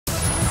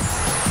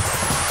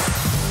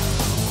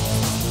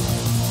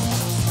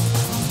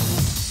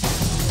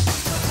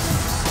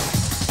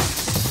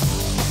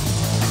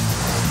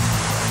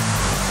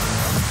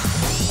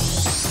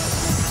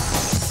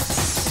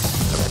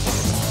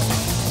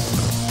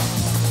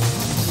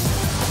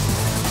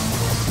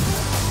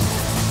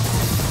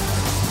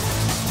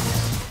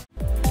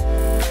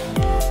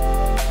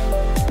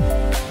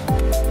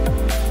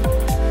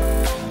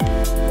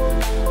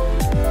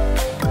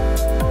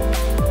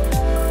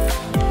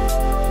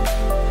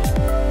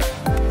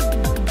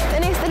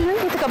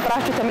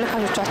የተከበራችሁ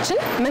ተመልካቾቻችን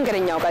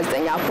መንገደኛው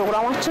ጋዜጠኛ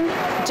ፕሮግራማችን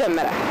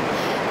ጀመረ።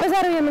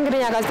 በዛሬው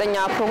የመንገደኛ ጋዜጠኛ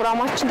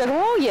ፕሮግራማችን ደግሞ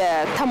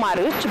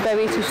የተማሪዎች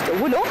በቤት ውስጥ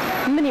ውሎ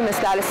ምን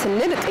ይመስላል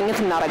ስንል ቅኝት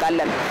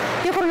እናደርጋለን።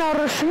 የኮሮና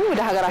ወረርሽኝ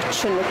ወደ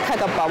ሀገራችን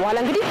ከገባ በኋላ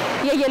እንግዲህ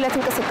የየዕለት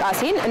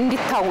እንቅስቃሴን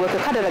እንዲታወቅ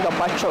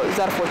ካደረገባቸው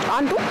ዘርፎች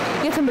አንዱ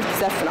የትምህርት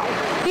ዘርፍ ነው።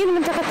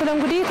 ይህንን ተከትለው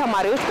እንግዲህ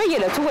ተማሪዎች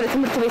በየዕለቱ ወደ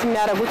ትምህርት ቤት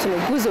የሚያደርጉትን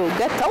ጉዞ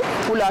ገተው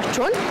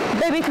ውሏቸውን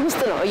በቤት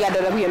ውስጥ ነው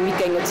እያደረጉ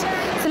የሚገኙት።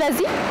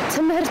 ስለዚህ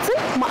ትምህርትን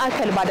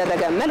ማዕከል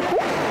ባደረገ መልኩ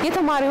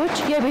የተማሪዎች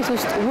የቤት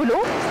ውስጥ ውሎ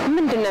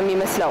ምንድነው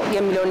የሚመስለው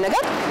የሚለውን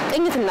ነገር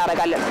ቅኝት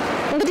እናደርጋለን።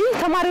 እንግዲህ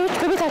ተማሪዎች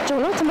በቤታቸው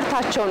ነው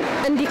ትምህርታቸውን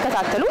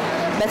እንዲከታተሉ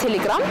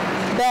በቴሌግራም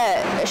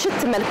በሽት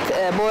መልክ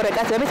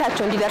በወረቀት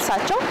በቤታቸው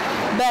እንዲደርሳቸው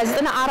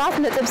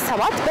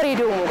በ94.7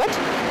 በሬዲዮ ሞገድ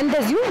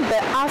እንደዚሁ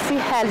በአፍሪ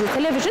ሄልዝ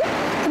ቴሌቪዥን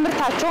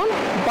ትምህርታቸውን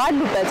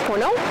ባሉበት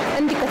ሆነው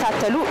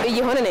እንዲከታተሉ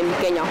እየሆነ ነው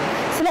የሚገኘው።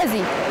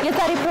 ስለዚህ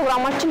የዛሬ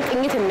ፕሮግራማችን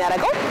ቅኝት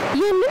የሚያደርገው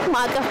ይህንን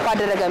ማዕቀፍ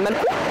ባደረገ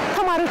መልኩ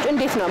ተማሪዎች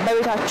እንዴት ነው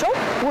በቤታቸው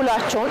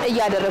ውሏቸውን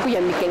እያደረጉ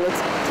የሚገኙት፣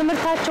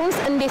 ትምህርታቸውንስ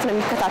እንዴት ነው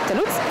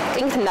የሚከታተሉት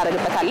ቅኝት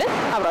እናደርግበታለን።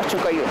 አብራችሁ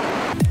ቆዩ።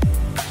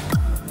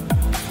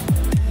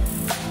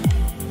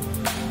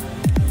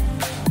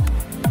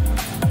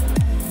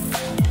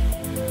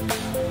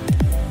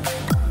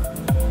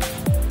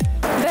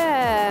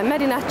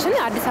 መዲናችን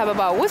አዲስ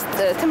አበባ ውስጥ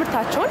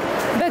ትምህርታቸውን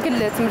በግል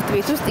ትምህርት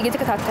ቤት ውስጥ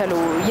እየተከታተሉ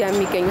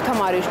የሚገኙ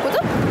ተማሪዎች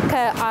ቁጥር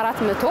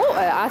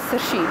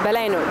ከ410,000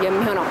 በላይ ነው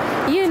የሚሆነው።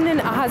 ይህንን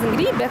አሃዝ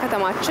እንግዲህ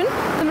በከተማችን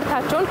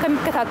ትምህርታቸውን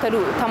ከሚከታተሉ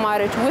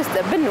ተማሪዎች ውስጥ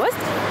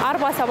ብንወስድ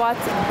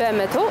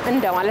 47%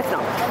 እንደማለት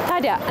ነው።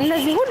 ታዲያ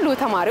እነዚህ ሁሉ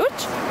ተማሪዎች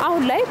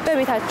አሁን ላይ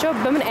በቤታቸው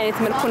በምን አይነት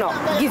መልኩ ነው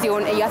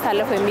ጊዜውን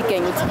እያሳለፉ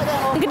የሚገኙት?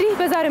 እንግዲህ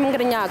በዛሬው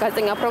መንገደኛ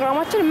ጋዜጠኛ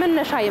ፕሮግራማችን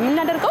መነሻ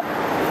የምናደርገው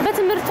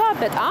በትምህርቷ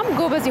በጣም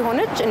ጎበዝ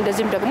የሆነች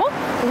እንደዚህም ደግሞ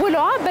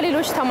ውሏዋ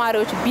በሌሎች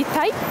ተማሪዎች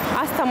ቢታይ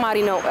አስተማሪ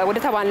ነው ወደ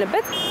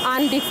ተባልንበት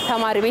አንዲት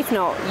ተማሪ ቤት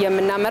ነው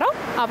የምናመራው።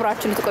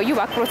 አብራችሁ ልትቆዩ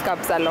በአክብሮት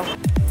ጋብዛለሁ።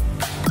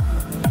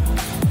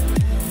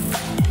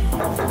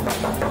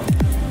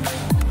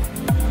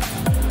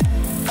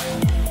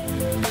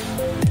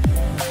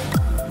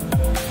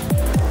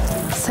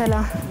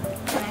 ሰላም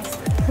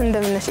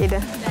እንደምን ነሽ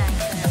ኤደን?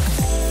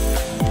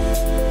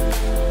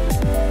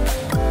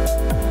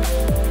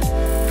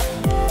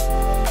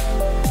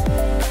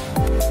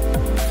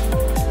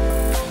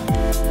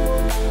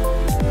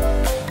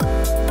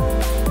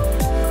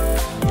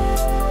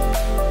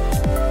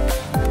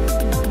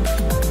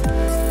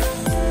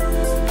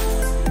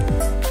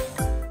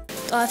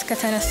 ጧት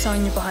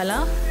ከተነሳውኝ በኋላ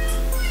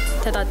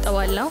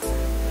ተጣጣዋለሁ።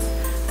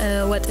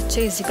 ወጥቼ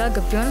እዚህ ጋር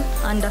ግቢውን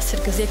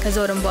 10 ጊዜ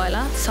ከዞርን በኋላ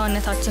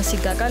ሰውነታችን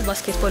ሲጋጋል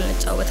ባስኬትቦል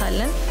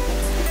እንጫወታለን።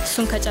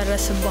 እሱን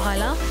ከጨረስን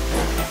በኋላ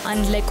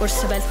አንድ ላይ ቁርስ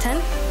በልተን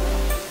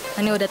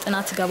እኔ ወደ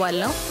ጥናት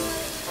ገባለሁ።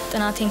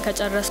 ጥናቴን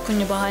ከጨረስኩኝ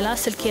በኋላ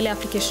ስልኬ ላይ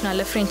አፕሊኬሽን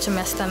አለ ፍሬንች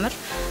የሚያስተምር፣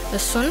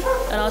 እሱን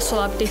ራሱ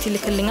አፕዴት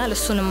ይልክልኛል፣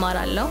 እሱን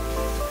እማራለሁ።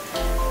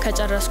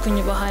 ከጨረስኩኝ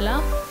በኋላ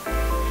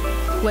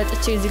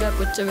ወጥቼ እዚህ ጋር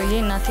ቁጭ ብዬ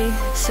እናቴ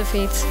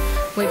ስፌት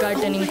ወይ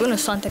ጋርደኒንጉን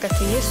እሷን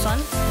ተከትዬ እሷን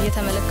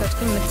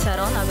እየተመለከትኩኝ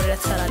የምትሰራውን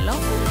አብሬያት እሰራለሁ።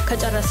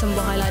 ከጨረስን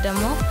በኋላ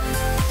ደግሞ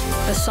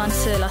እሷን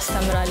ስዕል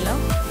አስተምራለሁ።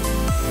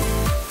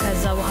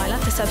 ከዛ በኋላ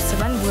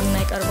ተሰብስበን ቡና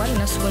ይቀርባል፣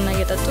 እነሱ ቡና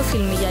እየጠጡ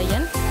ፊልም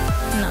እያየን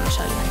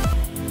እናመሻለን።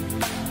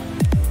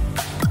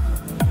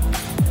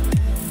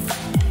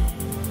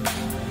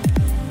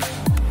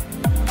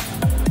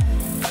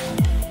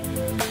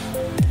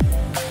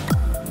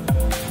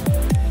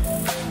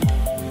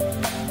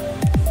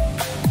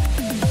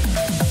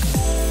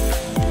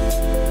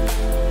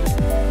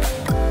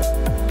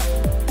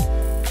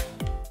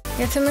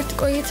 የትምህርት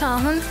ቆይታ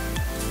አሁን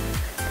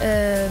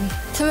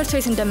ትምህርት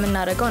ቤት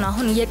እንደምናደርገው ነው።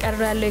 አሁን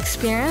እየቀረ ያለው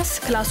ኤክስፒሪየንስ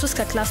ክላስ ውስጥ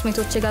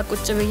ከክላስሜቶቼ ጋር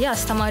ቁጭ ብዬ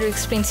አስተማሪው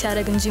ኤክስፕሌን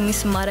ሲያደርግ እንጂ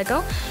ሚስ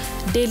ማረጋው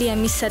ዴሊ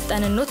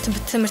የሚሰጠን ኖት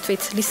ትምህርት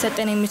ቤት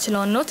ሊሰጠን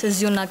የሚችለው ኖት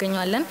እዚሁ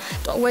እናገኛለን።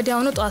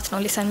 ወዲያውኑ ጧት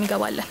ነው ሊሰን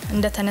የሚገባለን፣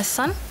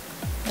 እንደተነሳን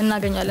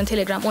እናገኛለን።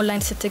 ቴሌግራም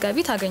ኦንላይን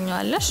ስትገቢ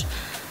ታገኛለሽ።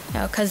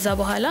 ያው ከዛ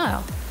በኋላ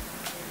ያው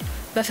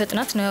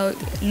በፍጥነት ነው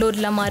ሎድ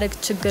ለማድረግ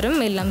ችግርም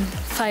የለም፣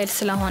 ፋይል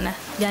ስለሆነ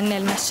ያን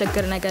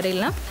ያልሚያስቸግር ነገር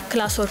የለም።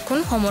 ክላስ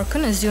ወርኩን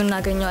ሆምወርክን እዚሁ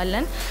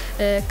እናገኛለን።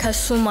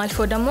 ከሱም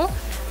አልፎ ደግሞ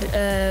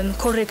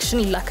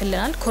ኮሬክሽን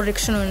ይላክልናል፣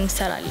 ኮሬክሽኑን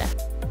እንሰራለን።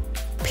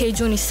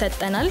 ፔጁን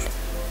ይሰጠናል።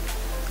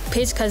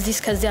 ፔጅ ከዚህ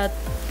እስከዚያ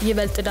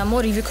ይበልጥ ደግሞ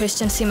ሪቪው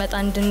ኩዌስቸን ሲመጣ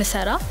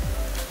እንድንሰራ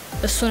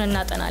እሱን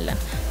እናጠናለን።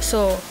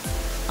 ሶ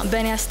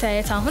በእኔ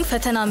አስተያየት አሁን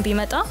ፈተናም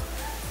ቢመጣ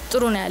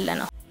ጥሩ ነው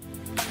ያለነው።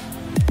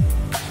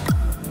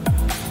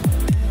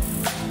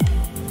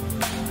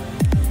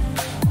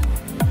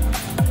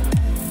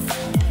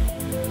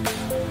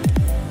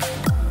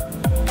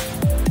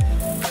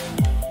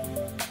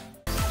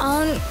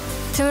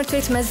 ትምህርት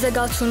ቤት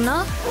መዘጋቱና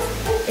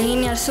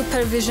ይሄን ያር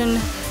ሱፐርቪዥን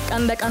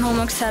ቀን በቀን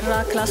ሆምወርክ ሰራ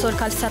ክላስ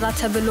ወርክ አልሰራ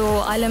ተብሎ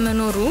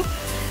አለመኖሩ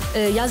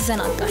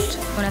ያዘናጋል።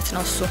 እውነት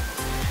ነው እሱ።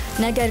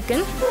 ነገር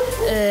ግን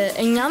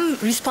እኛም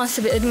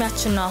ሪስፖንሲቢሊቲ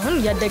እድሜያችን ነው አሁን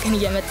ያደገን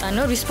እየመጣን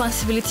ነው።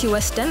 ሪስፖንሲቢሊቲ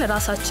ወስደን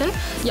ራሳችን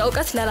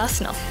የእውቀት ለራስ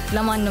ነው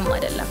ለማንም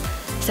አይደለም።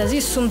 ስለዚህ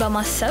እሱን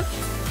በማሰብ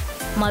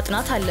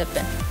ማጥናት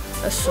አለብን።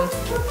 እሱ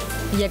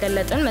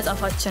እየገለጥን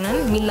መጻፋችንን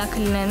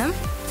ሚላክልንንም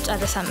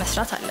ጨርሰን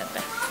መስራት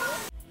አለብን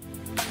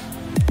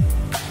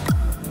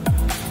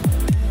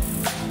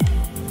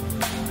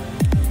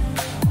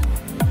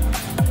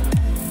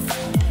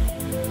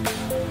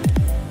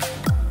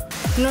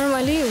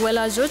ኖርማሊ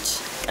ወላጆች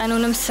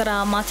ቀኑንም ስራ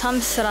ማታም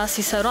ስራ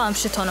ሲሰሩ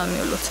አምሽተው ነው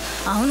የሚውሉት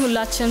አሁን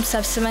ሁላችንም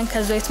ሰብስበን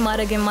ከዘይት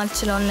ማድረግ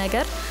የማልችለውን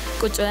ነገር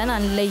ቁጭ ብለን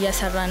አንድ ላይ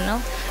እየሰራን ነው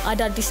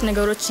አዳዲስ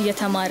ነገሮች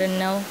እየተማርን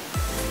ነው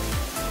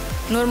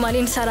ኖርማሊ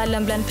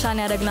እንሰራለን ብለን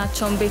ፕላን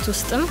ያደረግናቸውን ቤት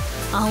ውስጥም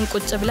አሁን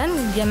ቁጭ ብለን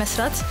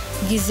የመስራት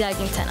ጊዜ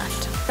አግኝተናል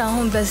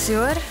አሁን በዚህ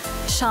ወር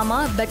ሻማ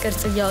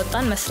በቅርጽ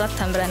እያወጣን መስራት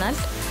ተምረናል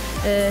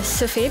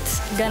ስፌት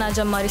ገና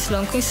ጀማሪ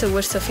ስለሆንኩኝ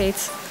ስውር ስፌት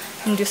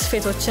እንዲሁ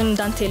ስፌቶችን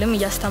ዳንቴልም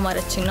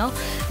እያስተማረችኝ ነው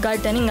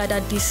ጋርደኒንግ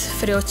አዳዲስ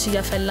ፍሬዎች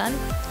እያፈላን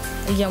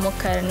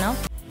እየሞከርን ነው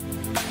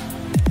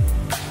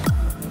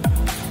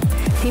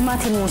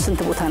ቲማቲሙ ስንት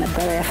ቦታ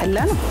ነበር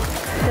ያፈላነው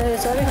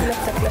ዛሬ ሁለት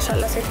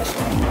ተክለሻላ ሰይፈሽ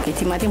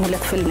ቲማቲም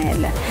ሁለት ፍል ነው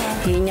ያለ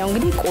ይሄኛው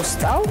እንግዲህ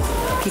ቆስጣው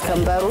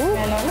ኪከምበሩ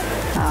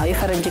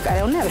የፈረንጅ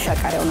ቃሪያውና ያበሻ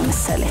ቃሪያው ነው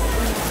መሰለኝ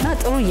እና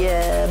ጥሩ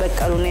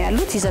የበቀሉ ነው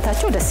ያሉት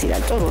ይዘታቸው ደስ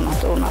ይላል ጥሩ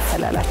ነው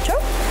አፈላላቸው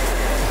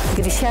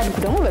እንግዲህ ሲያድጉ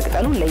ደግሞ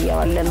በቅጠሉ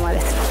ለያዋለን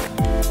ማለት ነው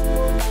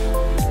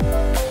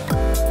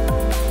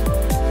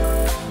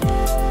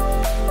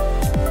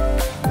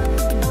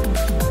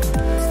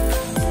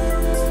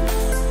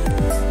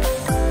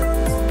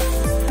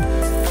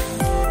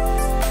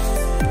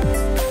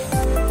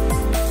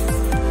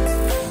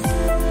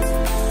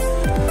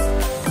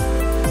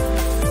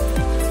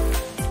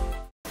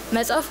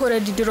መጽሐፍ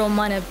ወረዲ ድሮማ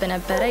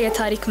ነበር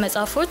የታሪክ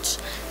መጽሐፎች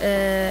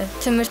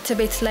ትምህርት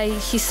ቤት ላይ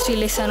ሂስትሪ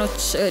ሌሰኖች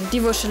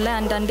ዲቮሽን ላይ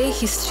አንዳንዴ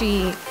ሂስትሪ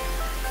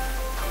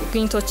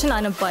ግኝቶችን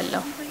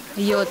አነባለሁ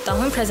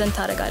እየወጣሁን ፕሬዘንት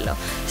አደርጋለሁ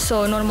ሶ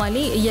ኖርማሊ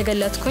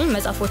እየገለጥኩኝ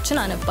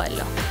መጽሐፎችን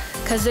አነባለሁ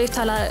ከዚህ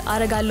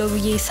አረጋለሁ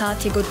ብዬ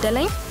ሰዓት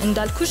የጎደለኝ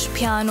እንዳልኩሽ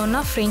ፒያኖና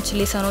ፍሬንች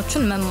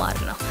ሌሰኖችን መማር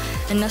ነው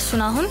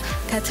እነሱን አሁን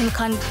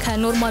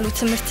ከኖርማሉ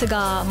ትምህርት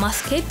ጋር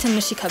ማስኬድ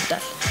ትንሽ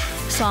ይከብዳል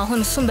ሶ አሁን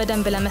እሱን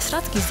በደንብ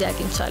ለመስራት ጊዜ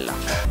አግኝቻለሁ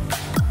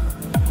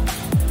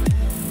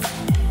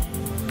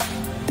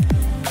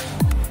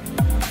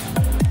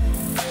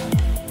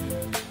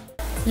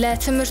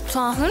ለትምህርቱ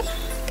አሁን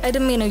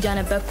ቀድሜ ነው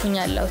ያነበብኩኝ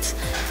ያለሁት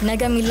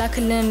ነገ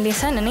ሚላክልን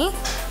ሌሰን እኔ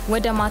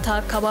ወደ ማታ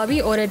አካባቢ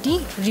ኦሬዲ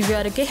ሪቪው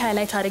አድርጌ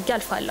ሃይላይት አድርጌ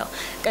አልፋለሁ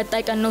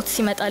ቀጣይ ቀን ኖት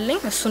ሲመጣልኝ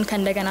እሱን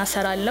ከእንደገና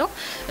ሰራለሁ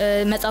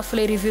መጽሐፉ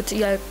ላይ ሪቪው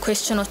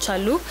ኩዌስቸኖች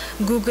አሉ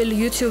ጉግል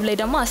ዩቲዩብ ላይ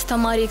ደግሞ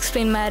አስተማሪ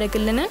ኤክስፕሌን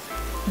ማያደርግልንን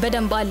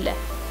በደንብ አለ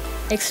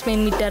ኤክስፕሌን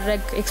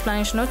የሚደረግ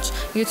ኤክስፕላኔሽኖች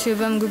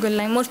ዩቲዩብም ጉግል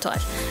ላይ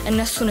ሞልተዋል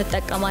እነሱን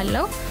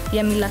እጠቀማለሁ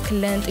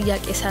የሚላክልን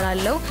ጥያቄ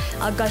ሰራለሁ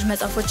አጋዥ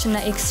መጽሐፎችና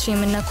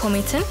ኤክስትሪም እና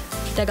ኮሜትን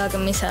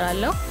ደጋግሜ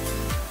ሰራለሁ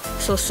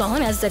ሶስቱ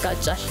አሁን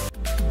ያዘጋጃል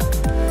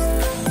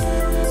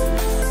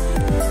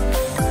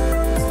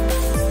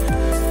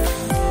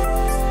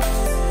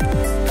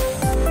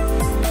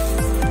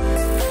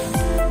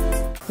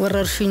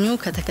ወረርሽኙ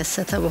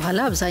ከተከሰተ በኋላ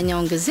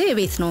አብዛኛውን ጊዜ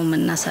ቤት ነው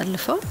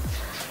የምናሳልፈው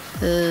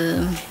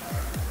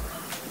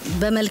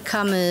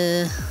በመልካም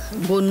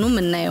ጎኑም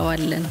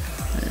እናየዋለን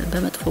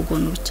በመጥፎ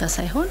ጎኑ ብቻ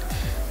ሳይሆን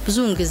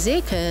ብዙውን ጊዜ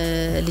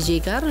ከልጄ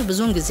ጋር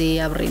ብዙውን ጊዜ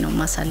አብሬ ነው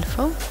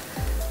ማሳልፈው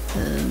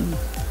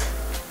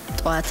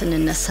ጧት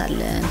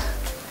እንነሳለን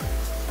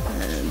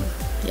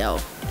ያው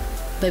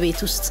በቤት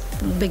ውስጥ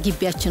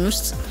በግቢያችን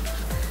ውስጥ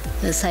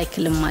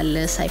ሳይክልም አለ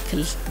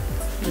ሳይክል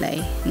ላይ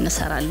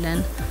እንሰራለን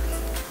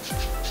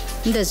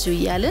እንደዚሁ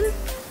ያለን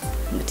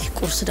እንግዲህ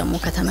ቁርስ ደግሞ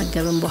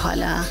ከተመገብን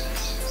በኋላ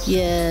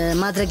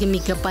የማድረግ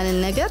የሚገባንን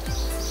ነገር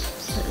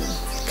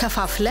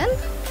ከፋፍለን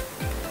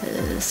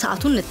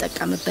ሰዓቱን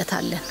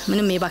እንጠቀምበታለን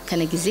ምንም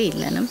የባከነ ጊዜ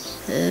የለንም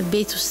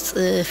ቤት ውስጥ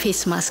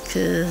ፌስ ማስክ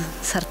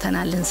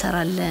ሰርተናል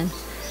እንሰራለን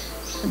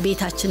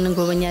ቤታችንን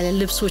እንጎበኛለን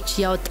ልብሶች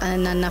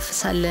ያወጣንና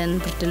እናፍሳለን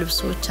ብርድ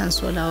ልብሶች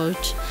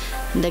አንሶላዎች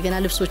እንደገና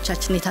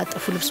ልብሶቻችን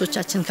የታጠፉ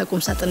ልብሶቻችን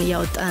ከቁም ሳጥን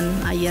ያወጣን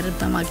አየር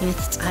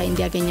በማግኘት ፀሐይ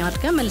እንዲያገኘው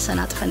አድርገን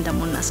መልሰን አጥፈን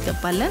ደግሞ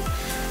እናስገባለን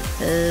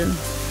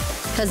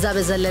ከዛ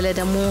በዘለለ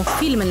ደግሞ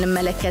ፊልም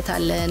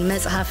እንመለከታለን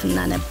መጽሐፍ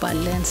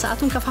እናነባለን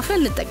ሰዓቱን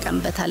ከፋፍለን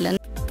እንጠቀምበታለን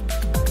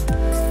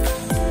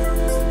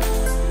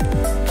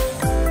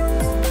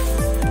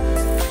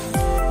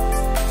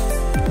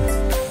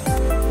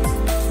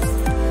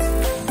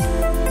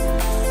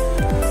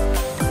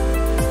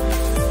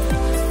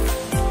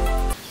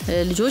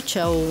ልጆች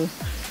ያው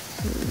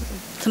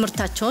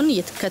ትምህርታቸውን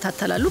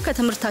እየተከታተላሉ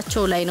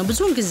ከትምህርታቸው ላይ ነው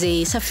ብዙውን ጊዜ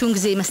ሰፊውን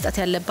ጊዜ መስጠት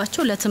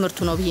ያለባቸው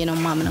ለትምህርቱ ነው ብዬ ነው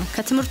ማምነው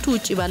ከትምህርቱ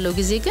ውጪ ባለው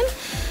ጊዜ ግን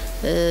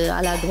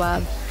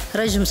አላግባብ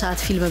ረጅም ሰዓት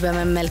ፊልም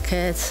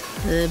በመመልከት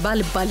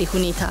ባልባሊ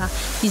ሁኔታ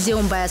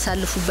ጊዜውን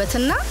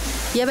ባያሳልፉበትና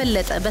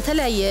የበለጠ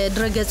በተለያየ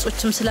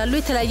ድረገጾችም ስላሉ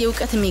የተለያየ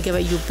ዕውቀት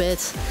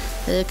የሚገበዩበት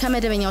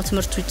ከመደበኛው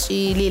ትምህርት ውጪ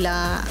ሌላ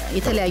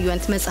የተለያዩ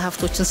አይነት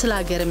መጽሐፍቶችን ስለ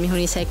ሀገርም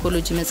ይሁን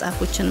የሳይኮሎጂ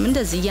መጽሐፎችንም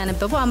እንደዚህ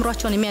ያነበቡ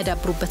አእምሯቸውን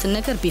የሚያዳብሩበትን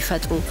ነገር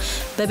ቢፈጥሩ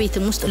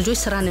በቤትም ውስጥ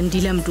ልጆች ስራን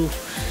እንዲለምዱ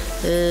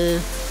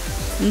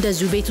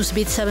እንደዚሁ ቤት ውስጥ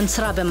ቤተሰብን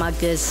ስራ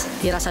በማገዝ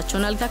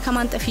የራሳቸውን አልጋ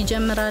ከማንጠፍ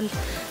ይጀምራል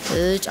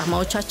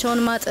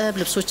ጫማዎቻቸውን ማጠብ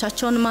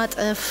ልብሶቻቸውን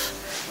ማጠፍ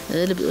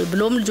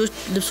ብሎም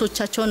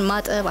ልብሶቻቸውን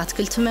ማጠብ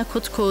አትክልት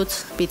መኮትኮት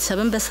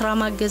ቤተሰብን በስራ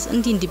ማገዝ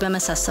እንዲ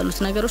በመሳሰሉት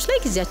ነገሮች ላይ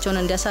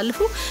ጊዜያቸውን እንዲያሳልፉ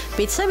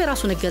ቤተሰብ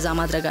የራሱን እገዛ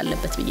ማድረግ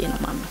አለበት ብዬ ነው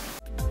ማምነው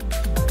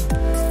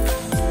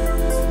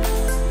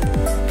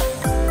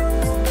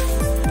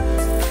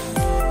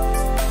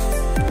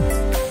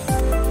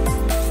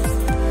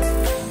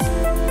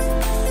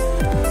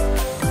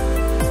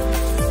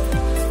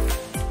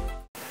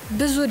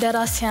ብዙ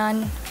ደራሲያን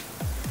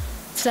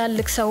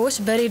ትላልቅ ሰዎች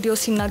በሬዲዮ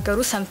ሲናገሩ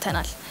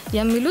ሰምተናል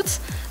የሚሉት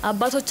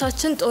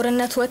አባቶቻችን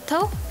ጦርነት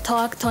ወጥተው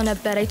ተዋግተው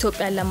ነበር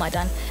ኢትዮጵያን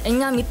ለማዳን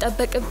እኛም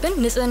የሚጠበቅብን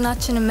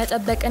ንጽህናችንን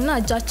መጠበቅና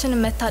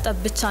እጃችንን መታጠብ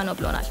ብቻ ነው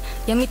ብሎናል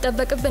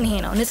የሚጠበቅብን ይሄ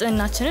ነው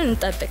ንጽህናችንን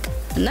እንጠብቅ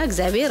እና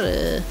እግዚአብሔር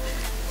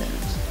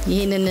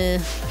ይሄንን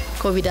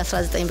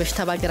ኮቪድ-19 በሽታ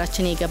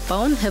በአገራችን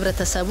የገባውን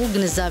ህብረተሰቡ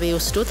ግንዛቤ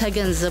ወስዶ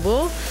ተገንዝቦ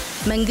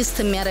መንግስት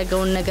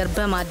የሚያደርገውን ነገር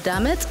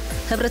በማዳመጥ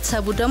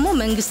ህብረተሰቡ ደግሞ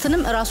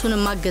መንግስትንም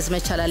ራሱንም ማገዝ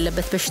መቻል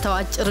አለበት በሽታው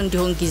አጭር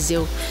እንዲሆን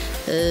ጊዜው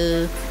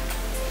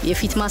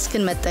የፊት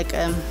ማስክን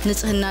መጠቀም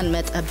ንጽህናን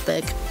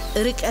መጠበቅ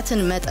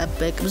ርቀትን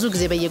መጠበቅ ብዙ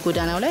ጊዜ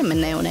በየጎዳናው ላይ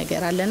የምናየው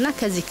ነገር አለና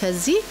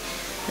ከዚህ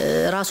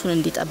ራሱን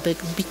እንዲጠብቅ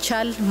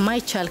ቢቻል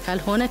ማይቻል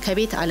ካልሆነ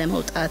ከቤት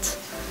አለመውጣት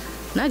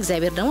እና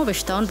እግዚአብሔር ደግሞ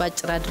በሽታውን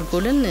ባጭር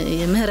አድርጎልን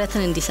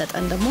ምህረትን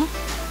እንዲሰጠን ደግሞ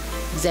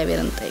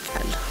እግዚአብሔርን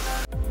እንጠይቃለን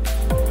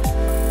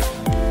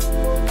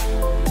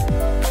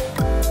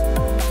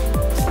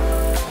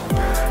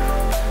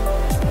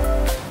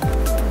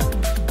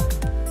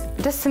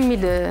ደስ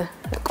የሚል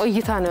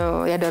ቆይታ ነው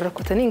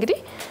ያደረኩት እኔ እንግዲህ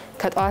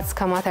ከጧት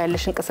እስከ ማታ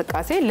ያለሽ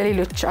እንቅስቃሴ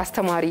ለሌሎች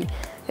አስተማሪ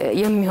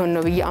የሚሆን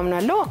ነው ብዬ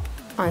አምናለሁ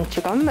አንቺ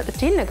ጋር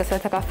መጥቼ ነገ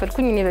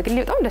ስለተካፈልኩኝ እኔ በግሌ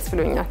በጣም ደስ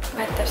ብሎኛል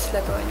መጥተሽ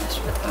ስለተወኛሽ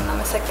በጣም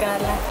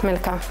እናመሰግናለን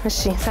መልካም እሺ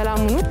ሰላም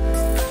ሁኑ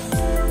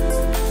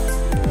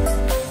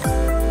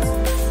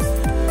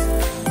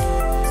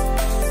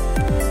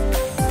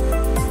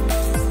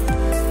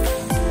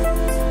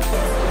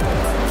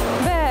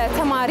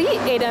በተማሪ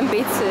ኤደን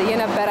ቤት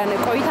የነበረን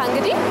ቆይታ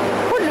እንግዲህ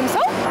ሁሉም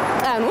ሰው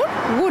ቀኑን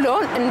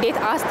ውሎን እንዴት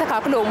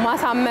አስተካክሎ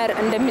ማሳመር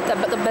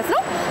እንደሚጠበቅበት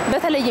ነው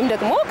በተለይም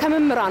ደግሞ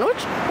ከመምህራኖች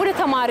ወደ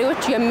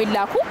ተማሪዎች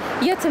የሚላኩ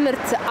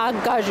የትምህርት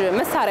አጋዥ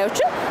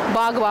መሳሪያዎችን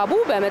በአግባቡ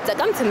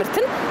በመጠቀም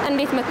ትምህርትን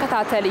እንዴት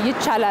መከታተል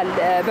ይቻላል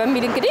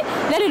በሚል እንግዲህ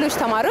ለሌሎች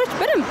ተማሪዎች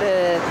በደንብ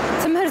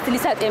ትምህርት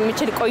ሊሰጥ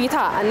የሚችል ቆይታ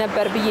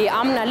ነበር ብዬ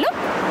አምናለሁ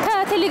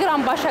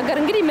ከቴሌግራም ባሻገር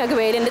እንግዲህ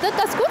መግቢያ ላይ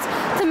እንደተጠቀስኩት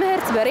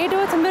ትምህርት በሬዲዮ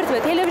ትምህርት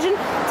በቴሌቪዥን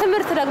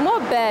ትምህርት ደግሞ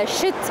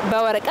በሽት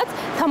በወረቀት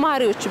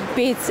ተማሪዎች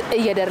ቤት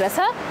እየደረሰ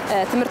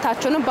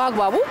ትምህርታቸውን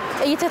በአግባቡ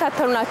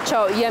እየተከታተሉ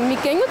ናቸው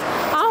የሚገኙት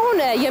አሁን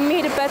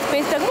የሚሄድበት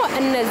ቤት ደግሞ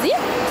እነዚህ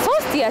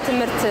ሶስት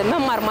የትምህርት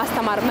መማር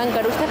ማስተማር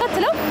መንገዶች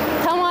ተከትለው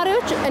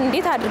ተማሪዎች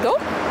እንዴት አድርገው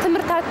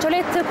ትምህርታቸው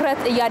ላይ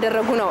ትኩረት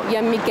እያደረጉ ነው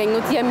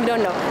የሚገኙት የሚለው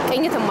ነው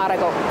ቅኝት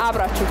ማረጋው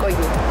አብራችሁ ቆዩ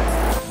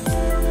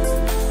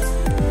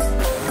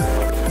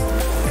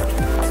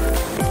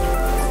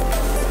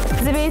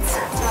ዝቤት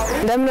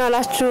እንደምን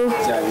አላችሁ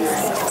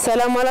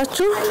ሰላም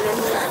አላችሁ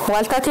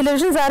ዋልታ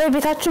ቴሌቪዥን ዛሬ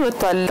ቤታችሁ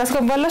መጥቷል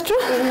ታስገባላችሁ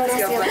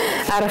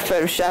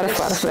አረፈሽ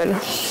አረፈሉ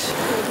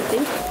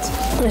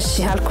እሺ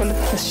አልኮል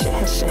እሺ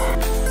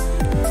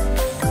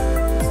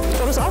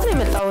ጥሩ ሰዓት ነው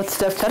የመጣሁት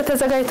ደፍተር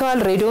ተዘጋጅቷል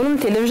ሬዲዮንም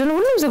ቴሌቪዥንም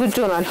ሁሉም ዝግጁ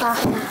ሆኗል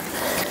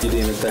ይሄ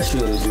የመጣችው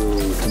ሬዲዮ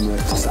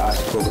ትምህርት ሰዓት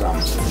ፕሮግራም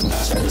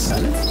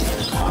አሰልሳለ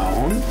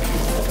አሁን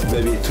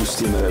በቤት ውስጥ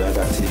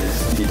የመረዳዳት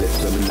ሂደት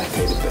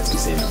በመናካሄድበት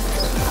ጊዜ ነው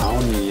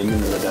አሁን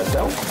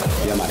የምንረዳዳው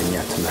የአማርኛ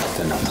ትምህርት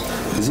ነው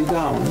እዚህ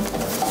ጋር አሁን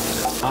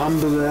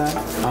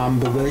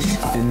አንብበሽ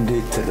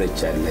እንዴት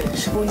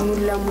ትረጃለሽ ሙሉ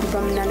ለሙሉ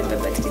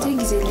በመናነበበት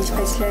ጊዜ ልጅ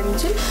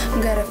ስለሚችል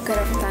ገረፍ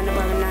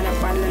ታነባና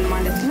እናነባለን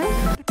ማለት ነው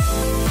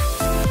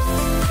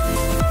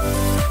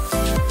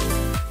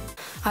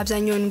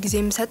አብዛኛውን ጊዜ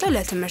የምሰጠው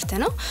ለትምህርት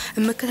ነው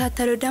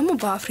የምከታተለው ደግሞ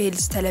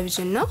በአፍሬልስ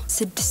ቴሌቪዥን ነው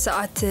 6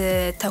 ሰዓት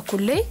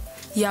ተኩል ላይ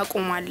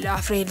ያቆማል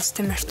አፍሬልስ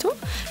ትምህርቱ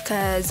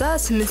ከዛ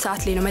 8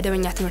 ሰዓት ላይ ነው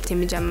መደበኛ ትምህርት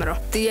የሚጀምረው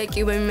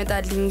ጥያቄው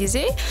በሚመጣልኝ ጊዜ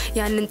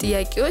ያንን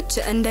ጥያቄዎች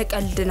እንደ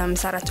ቀልድ ነው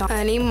የምሰራቸው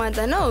እኔ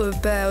ማጠናው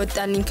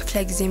በወጣልኝ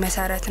ክፍለ ጊዜ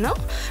መሰረት ነው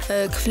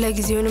ክፍለ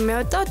ጊዜውን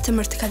የሚያወጣው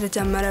ትምህርት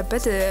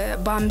ከተጀመረበት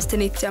በ5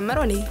 ነው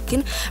የተጀመረው እኔ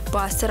ግን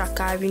በ10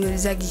 አካባቢ ነው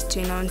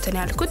ዘግይቼ ነው እንትን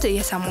ያልኩት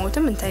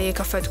የሰማሁትም እንትን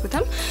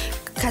የከፈትኩትም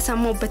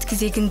ከሰማሁበት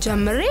ጊዜ ግን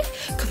ጀምሬ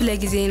ክፍለ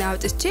ጊዜን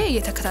አውጥቼ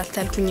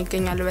እየተከታተልኩኝ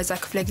ይገኛል በዛ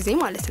ክፍለ ጊዜ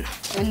ማለት ነው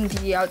እንዲ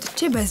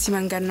አውጥቼ በዚህ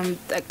መንገድ ነው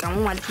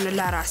የምጠቀመው ማለት ነው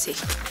ለራሴ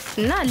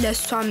እና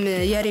ለሷም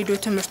የሬዲዮ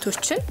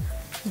ትምህርቶችን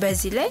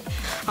በዚህ ላይ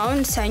አሁን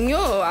ሰኞ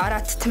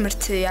 4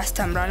 ትምህርት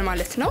ያስተምራል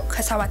ማለት ነው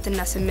ከ7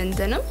 እና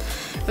 8 ነው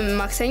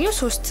ማክሰኞ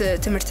 3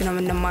 ትምህርት ነው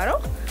የምንማረው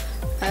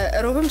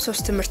ሮብም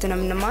 3 ትምህርት ነው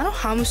የምንማረው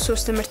ሐሙስ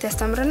 3 ትምህርት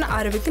ያስተምርና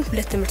አርብ ግን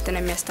 2 ትምህርት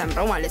ነው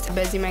የሚያስተምረው ማለት ነው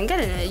በዚህ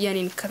መንገድ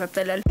የኔን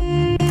ከተተላል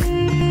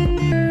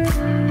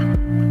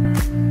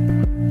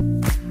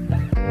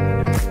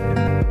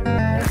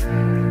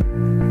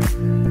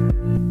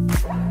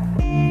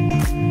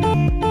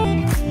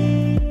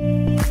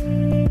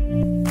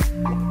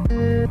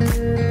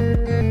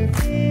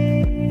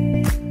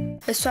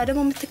እሷ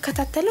ደግሞ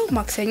የምትከታተለው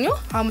ማክሰኞ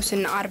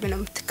ሐሙስና አርብ ነው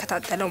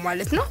የምትከታተለው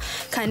ማለት ነው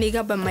ከኔ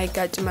ጋር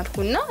በማይጋጭ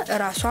መልኩና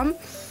ራሷም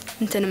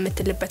እንትን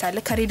የምትልበት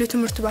አለ ከሬዲዮ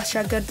ትምህርቱ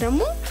ባሻገር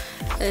ደግሞ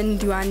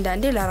እንዲሁ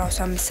አንዳንዴ ለራሷ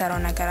የምትሰራው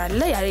ነገር አለ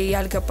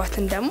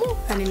ያልገባትን ደግሞ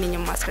እኔ ነኝ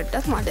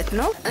ማስረዳት ማለት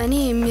ነው እኔ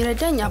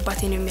የሚረዳኝ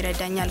አባቴ ነው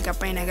የሚረዳኝ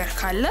ያልገባኝ ነገር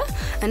ካለ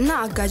እና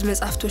አጋዥ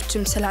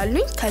መጻፍቶችም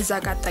ስላሉኝ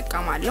ከዛ ጋር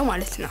ተጠቀማለሁ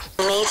ማለት ነው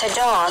Meet a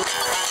dog.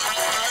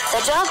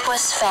 The dog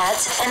was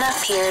fat and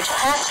appeared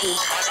happy.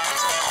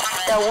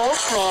 The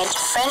wolf made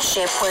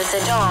friendship with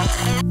the dog.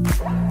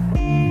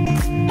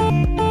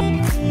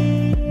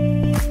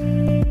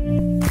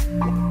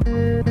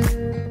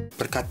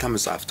 በርካታ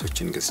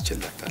መጽሐፍቶችን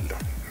ገዝቼላታለሁ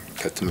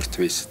ከትምህርት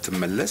ቤት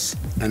ስትመለስ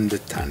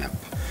እንድታነብ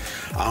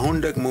አሁን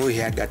ደግሞ ይሄ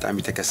አጋጣሚ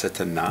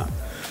ተከሰተና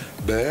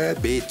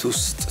በቤት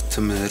ውስጥ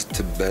ትምህርት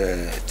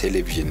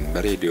በቴሌቪዥን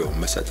በሬዲዮ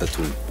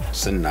መሰጠቱን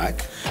ስናቅ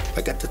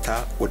በቀጥታ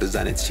ወደዛ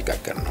ነው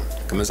የተሸጋገርነው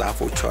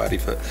ከመጽሐፎቿ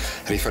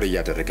ሪፈር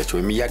ያደረገች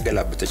ወይ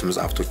የሚያገላበተች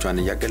መጽሐፍቶቿን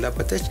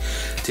ያገላበተች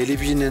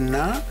ቴሌቪዥንና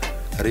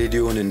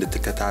ሬዲዮን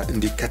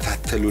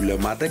እንዲከታተሉ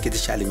ለማድረግ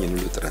የተቻለኝን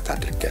ሁሉ ጥረት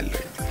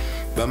አድርጋለሁ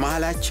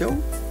በመሃላቸው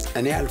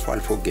እኔ አልፎ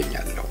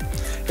እገኛለሁ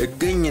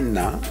እገኝና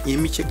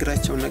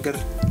የሚቸግራቸው ነገር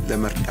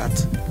ለመርዳት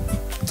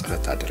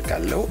ጥረት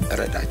አድርጋለሁ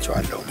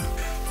እረዳቸዋለሁ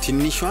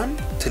ትንሿን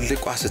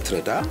ትልቋ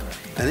ስትረዳ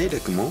እኔ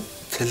ደግሞ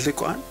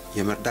ትልቋን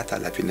የመርዳት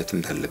ኃላፊነት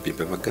እንዳለብኝ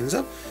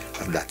በመገንዘብ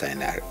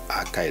እርዳታዬን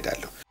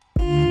አካሂዳለሁ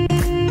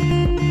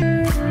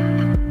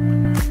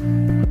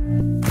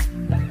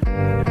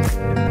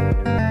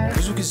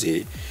ብዙ ጊዜ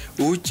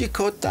ውጪ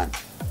ከወጣን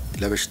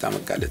ለበሽታ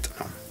መጋለጥ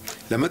ነው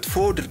ለመጥፎ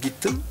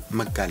ድርጊትም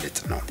መጋለጥ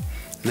ነው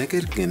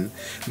ነገር ግን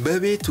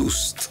በቤት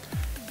ውስጥ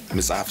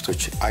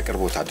መጽሐፍቶች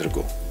አቅርቦት አድርጎ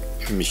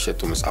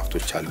የሚሸጡ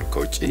መጽሐፍቶች አሉ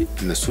ከውጪ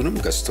እነሱንም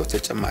ገዝቶ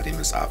ተጨማሪ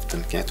መጽሐፍት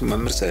ምክንያቱም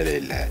መምህር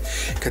ስለሌለ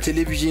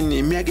ከቴሌቪዥን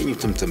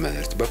የሚያገኙትም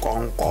ትምህርት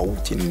በቋንቋው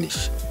ትንሽ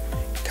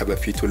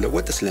ከበፊቱ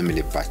ለወጥ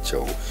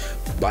ስለሚልባቸው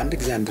በአንድ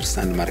ጊዜ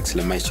አንደርስታንድ ማድረግ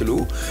ስለማይችሉ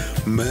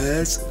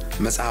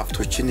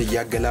መጽሐፍቶችን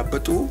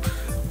ያገላበጡ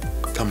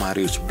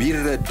ተማሪዎች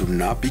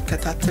ቢረዱና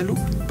ቢከታተሉ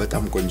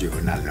በጣም ቆንጆ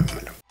ይሆናል ነው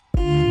ማለት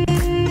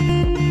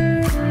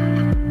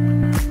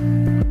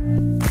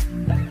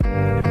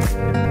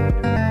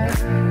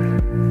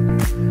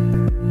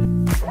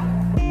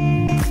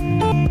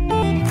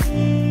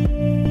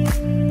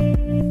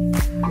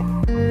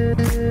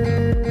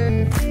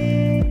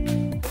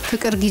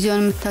ፍቅር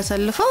ጊዜውን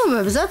የምታሳልፈው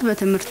በብዛት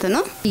በትምህርት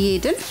ነው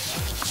ይሄድን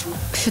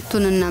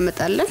ሽቱን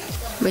እናመጣለን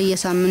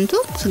በየሳምንቱ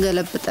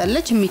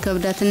ትገለብጣለች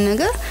የሚከብዳትን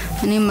ነገር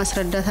እኔም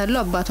ማስረዳታለሁ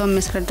አባቷም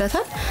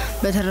ያስረዳታል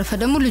በተረፈ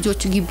ደግሞ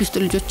ልጆች ግቢ ውስጥ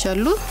ልጆች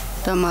አሉ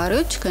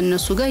ተማሪዎች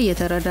ከነሱ ጋር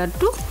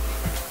እየተረዳዱ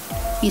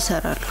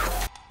ይሰራሉ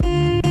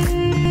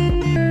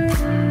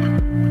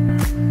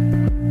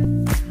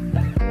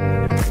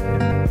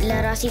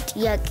ለራሴ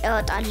ጥያቄ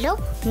አወጣለሁ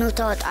ኖት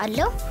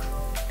አወጣለሁ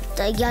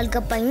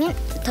ያልገባኝን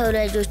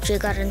ተወላጆቼ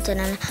ጋር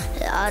እንተና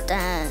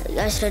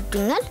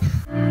ያስረዱኛል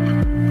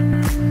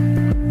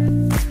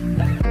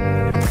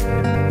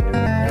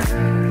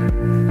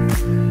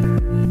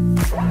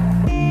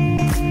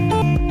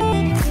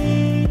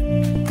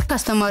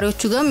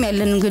ከአስተማሪዎቹ ጋር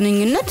ያለን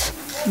ግንኙነት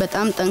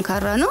በጣም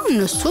ጠንካራ ነው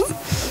እነሱም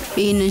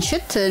ይሄንን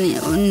ሽት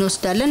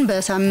እንወስዳለን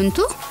በሳምንቱ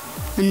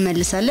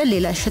እንመልሳለን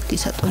ሌላ ሽት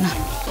ይሰጡናል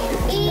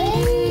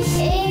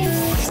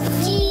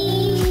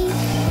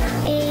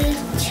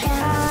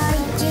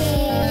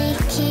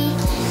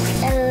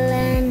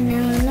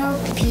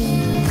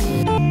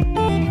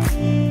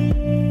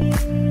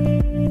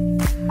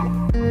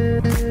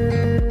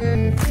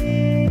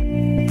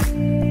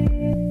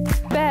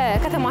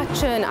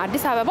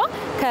አዲስ አበባ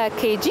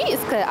ከኬጂ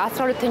እስከ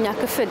 12ኛ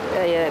ክፍል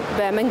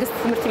በመንግስት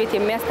ትምህርት ቤት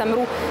የሚያስተምሩ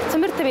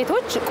ትምህርት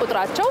ቤቶች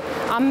ቁጥራቸው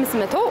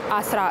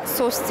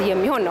 513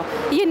 የሚሆን ነው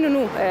ይህንኑ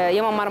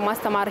የማማር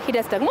ማስተማር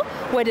ሂደት ደግሞ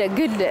ወደ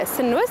ግል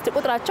ስንወስድ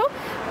ቁጥራቸው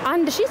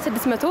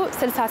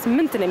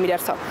 1668 ነው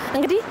የሚደርሰው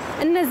እንግዲህ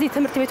እነዚህ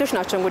ትምህርት ቤቶች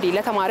ናቸው እንግዲህ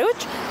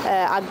ለተማሪዎች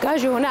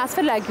አጋዥ የሆነ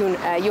አስፈላጊውን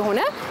የሆነ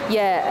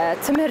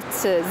የትምህርት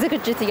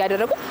ዝግጅት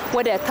ያደረጉ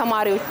ወደ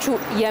ተማሪዎቹ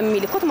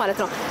የሚልኩት ማለት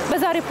ነው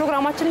በዛሬ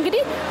ፕሮግራማችን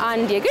እንግዲህ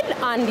አንድ የግል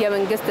አንድ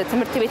የመንግስት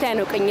ትምህርት ቤት ላይ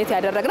ነው ቅኝት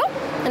ያደረግነው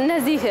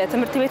እነዚህ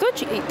ትምህርት ቤቶች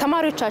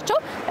ተማሪዎቻቸው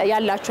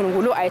ያላቸውን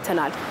ውሎ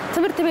አይተናል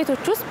ትምህርት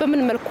ቤቶች ውስጥ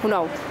በምን መልኩ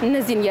ነው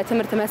እነዚህን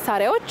የትምህርት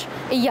መሳሪያዎች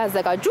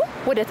እያዘጋጁ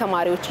ወደ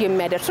ተማሪዎች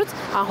የሚያደርሱት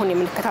አሁን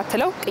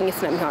የምንከታተለው ቅኝት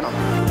ነው የሚሆነው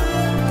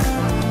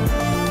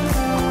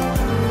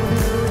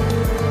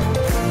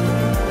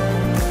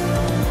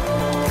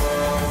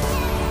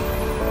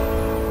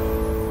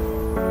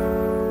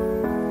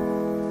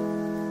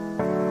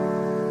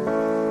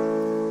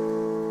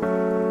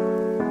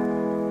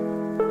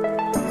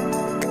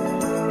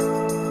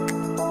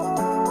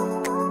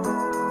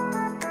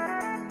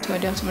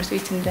ወዲያው ትምህርት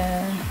ቤት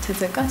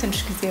እንደተዘጋ ትንሽ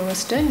ጊዜ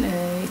ወስደን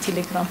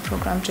የቴሌግራም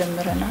ፕሮግራም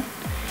ጀምረናል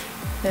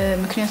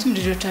ምክንያቱም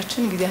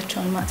ልጆቻችን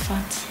ጊዜያቸውን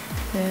ማጥፋት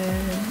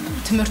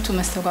ትምህርቱ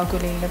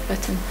መስተጓጎል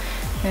የለበትም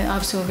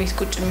አብሶ ቤት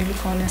ቁጭ የሚሉ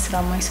ከሆነ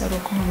ስራ የማይሰሩ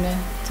ከሆነ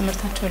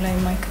ትምህርታቸው ላይ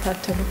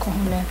የማይከታተሉ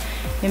ከሆነ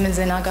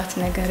የመዘናጋት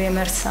ነገር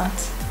የመርሳት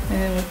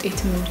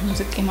ውጤትም እንዲሁ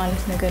ዝቅ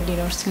ማለት ነገር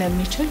ሊኖር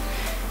ስለሚችል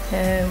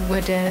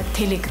ወደ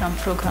ቴሌግራም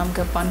ፕሮግራም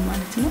ገባን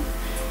ማለት ነው።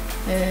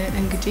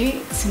 እንግዲህ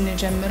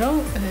ስንጀምረው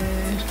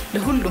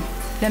ለሁሉም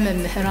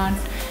ለመምህራን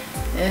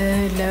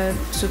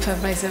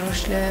ለሱፐርቫይዘሮች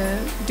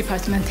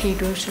ለዲፓርትመንት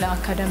ሄዶች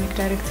ለአካዳሚክ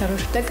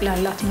ዳይሬክተሮች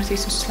ጠቅላላ ትምህርት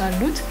ቤት ውስጥ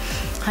ላሉት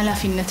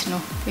ኃላፊነት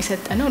ነው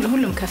የሰጠነው።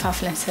 ለሁሉም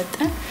ከፋፍለን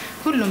ሰጠን።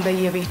 ሁሉም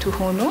በየቤቱ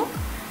ሆኖ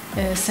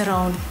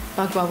ስራውን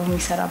በአግባቡ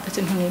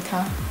የሚሰራበትን ሁኔታ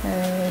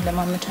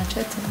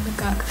ለማመቻቸት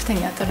በቃ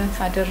ከፍተኛ ጥረት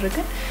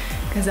አደረግን።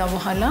 ከዛ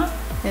በኋላ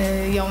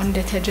ያው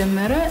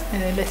እንደተጀመረ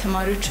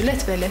ለተማሪዎች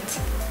ዕለት በዕለት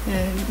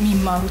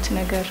የሚማሩት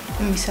ነገር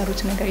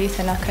የሚሰሩት ነገር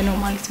እየተላከ ነው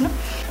ማለት ነው።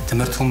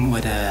 ትምህርቱም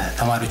ወደ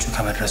ተማሪዎቹ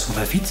ከመድረሱ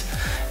በፊት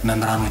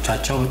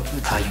መምህራኖቻቸው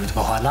ታዩት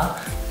በኋላ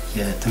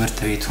የትምህርት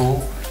ቤቱ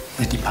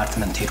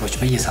ዲፓርትመንት ሄዶች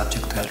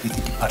በየሳብጀክቱ ያሉት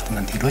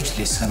ዲፓርትመንት ሄዶች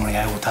ሌሰኑን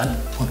ያዩታል።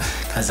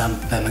 ከዛም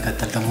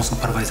በመቀጠል ደግሞ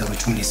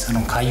ሱፐርቫይዘሮቹም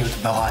ሌሰኑን ካዩት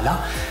በኋላ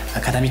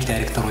አካዳሚክ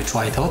ዳይሬክተሮቹ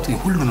አይተውት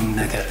ሁሉንም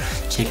ነገር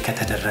ቼክ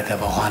ከተደረገ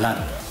በኋላ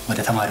ነው ወደ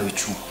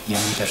ተማሪዎቹ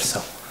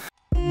የሚደርሰው።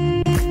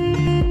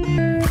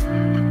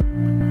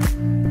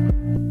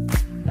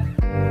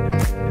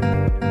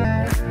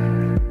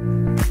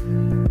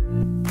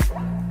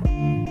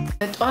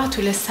 ጠዋት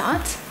 2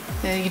 ሰዓት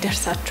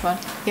ይደርሳቸዋል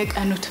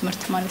የቀኑ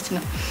ትምህርት ማለት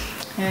ነው።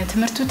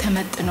 ትምህርቱ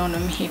ተመጥኖ ነው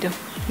የሚሄደው።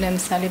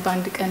 ለምሳሌ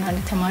በአንድ ቀን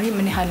አንድ ተማሪ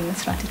ምን ያህል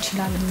መስራት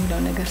ይችላል የሚለው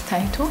ነገር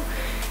ታይቶ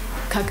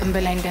ከአቅም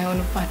በላይ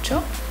እንዳይሆንባቸው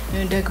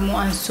ደግሞ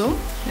አንሶ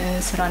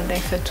ስራ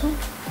እንዳይፈቱ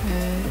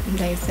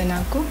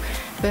እንዳይዘናጉ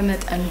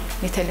በመጠኑ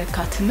የተለካ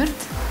ትምህርት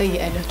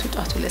በየዕለቱ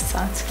ጧት 2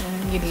 ሰዓት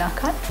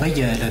ይላካል።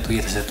 በየዕለቱ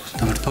የተሰጡት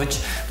ትምህርቶች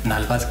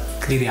ምናልባት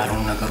ክሊር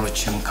ያልሆኑ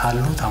ነገሮችም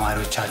ካሉ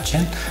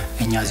ተማሪዎቻችን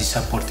እኛ እዚህ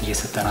ሰፖርት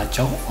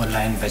እየሰጠናቸው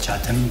ኦንላይን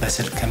በቻትም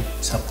በስልክም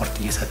ሰፖርት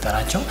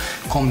እየሰጠናቸው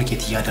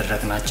ኮሙኒኬት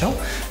እያደረግናቸው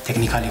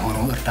ቴክኒካል የሆኑ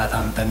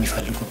እርዳታን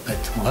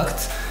በሚፈልጉበት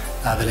ወቅት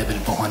አቬለብል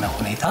በሆነ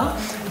ሁኔታ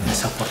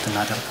ሰፖርት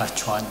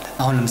እናደርጋቸዋለን።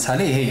 አሁን ለምሳሌ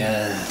ይሄ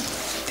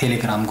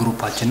ቴሌግራም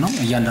ግሩፓችን ነው።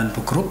 እያንዳንዱ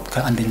ግሩፕ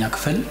ከአንደኛ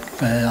ክፍል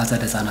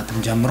አዛደ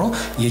ህጻናትም ጀምሮ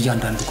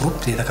የእያንዳንዱ ግሩፕ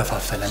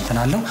የተከፋፈለ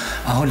እንትናለው።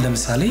 አሁን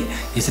ለምሳሌ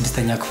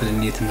የስድስተኛ ክፍል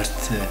የትምህርት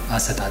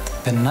አሰጣጥ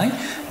ብናይ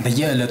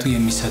በየዕለቱ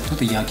የሚሰጡ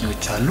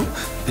ጥያቄዎች አሉ።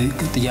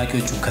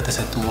 ጥያቄዎቹ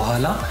ከተሰጡ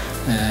በኋላ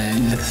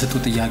ለተሰጡ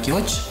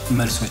ጥያቄዎች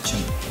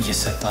መልሶችም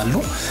ይሰጣሉ።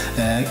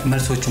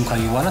 መልሶቹን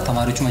ካዩ በኋላ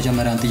ተማሪዎቹ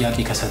መጀመሪያውን ጥያቄ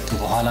ከሰጡ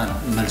በኋላ ነው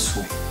መልሱ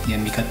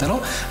የሚቀጥለው።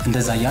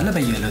 እንደዛ ያለ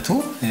በየዕለቱ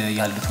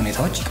ያሉት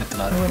ሁኔታዎች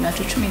ይቀጥላሉ።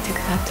 ወላጆችም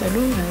የተከታተሉ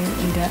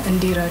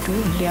እንዲረዱ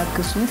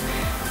እንዲያግዙ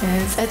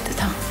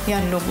ጸጥታ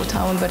ያለው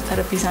ቦታ ወንበር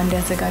ጠረጴዛ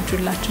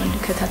እንዲያዘጋጁላቸው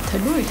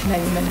እንዲከታተሉ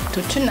የተለያዩ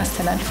መልእክቶችን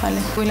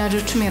እናስተላልፋለን።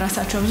 ወላጆችም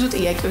የራሳቸው ብዙ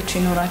ጥያቄዎች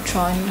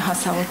ይኖራቸዋል፣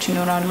 ሀሳቦች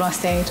ይኖራሉ፣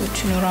 አስተያየቶች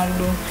ይኖራሉ።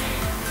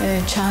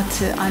 ቻት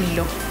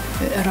አለው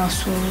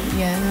ራሱ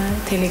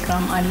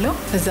የቴሌግራም አለው።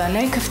 እዛ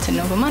ላይ ክፍት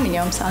ነው።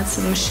 በማንኛውም ሰዓት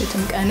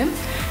ምሽትም ቀንም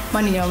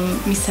ማንኛውም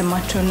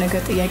የሚሰማቸውን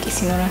ነገር ጥያቄ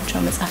ሲኖራቸው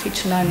መጻፍ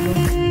ይችላሉ።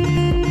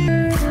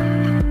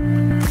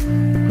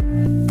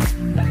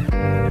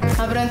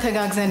 አብረን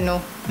ተጋግዘን ነው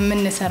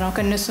የምንሰራው።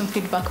 ከነሱም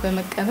ፊድባክ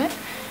በመቀበል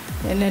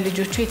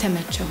ለልጆቹ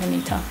የተመቸ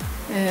ሁኔታ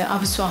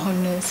አብሶ አሁን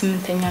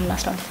 8ኛ እና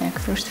 12ኛ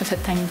ክፍሎች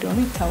ተፈታኝ እንደሆኑ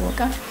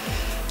ይታወቃል።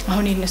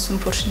 አሁን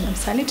የነሱን ፖርሽን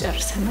ለምሳሌ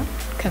ጨርሰናል፣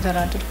 ከቨር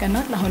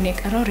አድርገናል። አሁን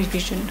የቀረው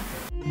ሪቪዥን ነው።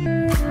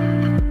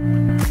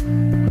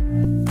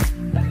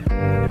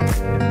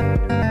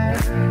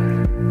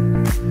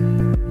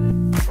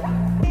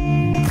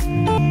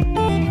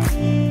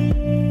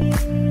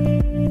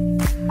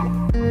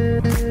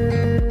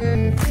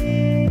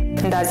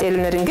 እንዳጼ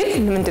ልንድንግል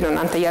ምንድነው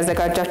እናንተ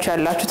ያዘጋጃችሁ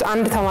ያላችሁት?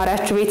 አንድ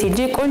ተማሪያችሁ ቤት ሄጄ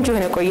ቆንጆ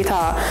የሆነ ቆይታ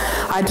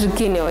አድርጌ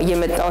ነው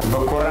የመጣው።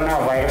 በኮሮና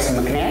ቫይረስ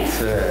ምክንያት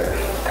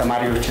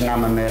ተማሪዎችና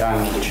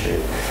መምህራኖች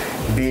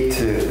ቤት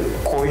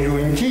ቆዩ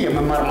እንጂ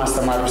የመማር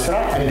ማስተማሩ ስራ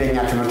እንደኛ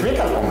ትምህርት ቤት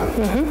አልቆመም።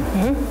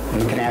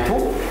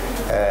 ምክንያቱም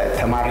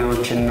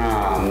ተማሪዎችና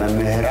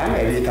መምህራን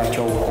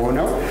ቤታቸው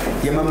ሆነው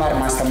የመማር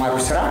ማስተማሩ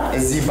ስራ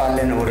እዚህ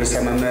ባለነው ርዕሰ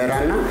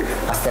መምህራንና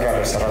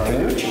አስተዳደር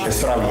ሰራተኞች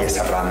ስራው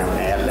እየሰራ ነው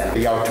ያለን።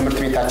 ያው ትምህርት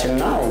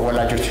ቤታችንና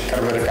ወላጆች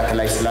ቅርብ ርቀት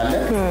ላይ ስላለ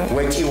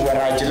ወጪ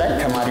ወራጅ ላይ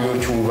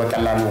ተማሪዎቹ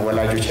በቀላሉ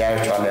ወላጆች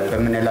ያያቸዋል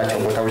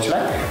በምንላቸው ቦታዎች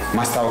ላይ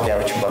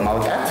ማስታወቂያዎች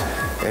በማውጣት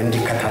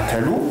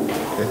እንዲከታተሉ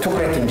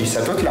ትኩረት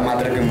እንዲሰጡት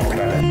ለማድረግ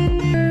እንሞክራለን።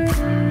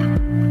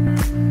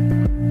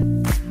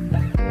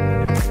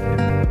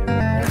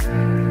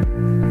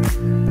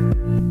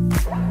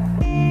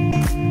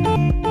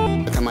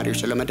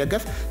 ተማሪዎች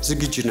ለመደገፍ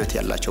ዝግጁነት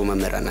ያላቸው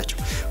መምህራን ናቸው።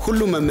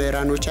 ሁሉም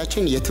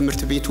መምህራኖቻችን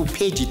የትምህርት ቤቱ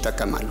ፔጅ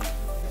ይጠቀማሉ።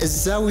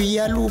 እዛው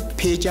ያሉ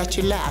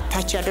ፔጃችን ላይ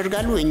አታች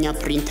ያደርጋሉ። እኛ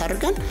ፕሪንት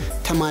አድርገን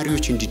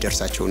ተማሪዎች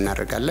እንዲደርሳቸው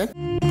እናደርጋለን።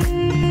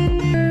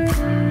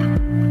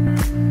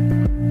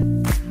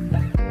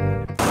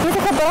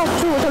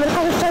 የተከበራችሁ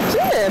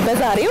ተመልካቾቻችን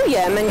በዛሬው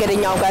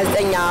የመንገደኛው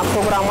ጋዜጠኛ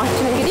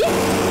ፕሮግራማችን እንግዲህ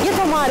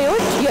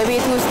የተማሪዎች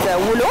የቤት ውስጥ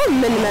ውሎ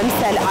ምን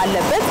መምሰል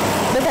አለበት፣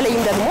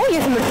 በተለይም ደግሞ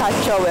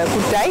የትምህርታቸው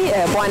ጉዳይ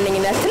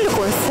በዋነኝነት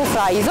ትልቁን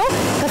ስፍራ ይዞ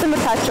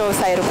ከትምህርታቸው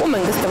ሳይርቁ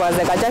መንግስት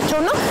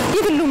ባዘጋጃቸውና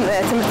የግሉም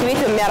ትምህርት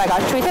ቤት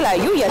የሚያረጋቸው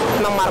የተለያዩ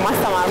የመማር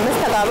ማስተማር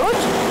መስተጋብሮች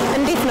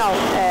እንዴት ነው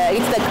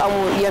እየተጠቀሙ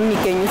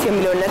የሚገኙት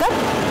የሚለው ነገር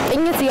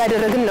ቅኝት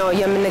ያደረግን ነው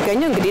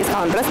የምንገኘው። እንግዲህ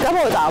እስካሁን ድረስ ገባ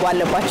ወጣ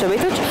ባለባቸው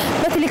ቤቶች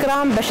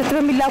በቴሌግራም በሽት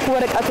በሚላኩ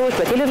ወረቀቶች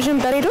በቴሌቪዥን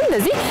በሬዲዮ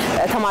እንደዚህ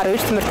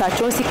ተማሪዎች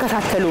ትምህርታቸውን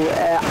ሲከታተሉ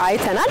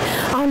አይተናል።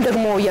 አሁን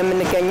ደግሞ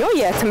የምንገኘው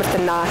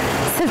የትምህርትና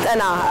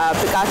ስልጠና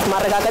ብቃት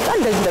ማረጋገጫ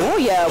እንደዚህ ደግሞ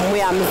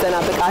የሙያ ምዘና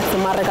ብቃት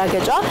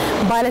ማረጋገጫ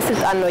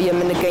ባለስልጣን ነው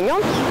የምንገኘው።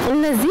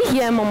 እነዚህ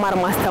የመማር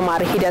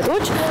ማስተማር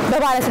ሂደቶች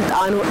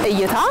በባለስልጣኑ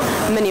እይታ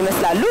ምን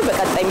ይመስላሉ፣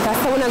 በቀጣይ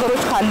የሚታሰቡ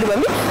ነገሮች ካሉ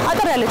በሚል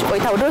አጠር ያለች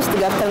ቆይታ ወደ ውስጥ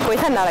ገብተን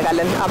ቆይታ እናደርጋለን።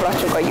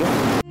 አብራችን ቆዩ።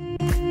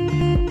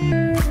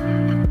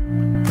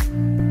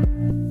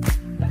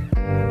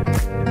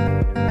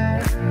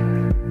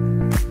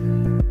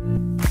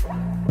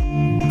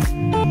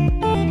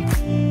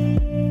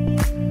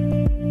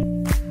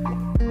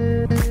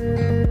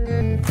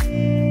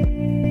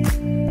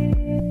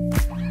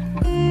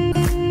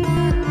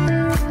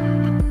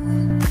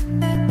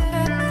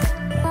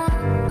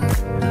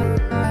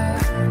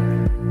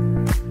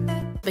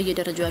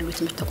 በየደረጃው ያሉ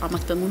ትምህርት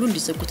ተቋማት በሙሉ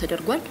እንዲዘጉ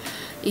ተደርጓል።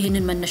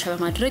 ይህንን መነሻ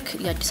በማድረግ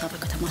የአዲስ አበባ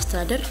ከተማ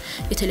አስተዳደር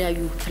የተለያዩ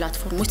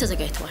ፕላትፎርሞች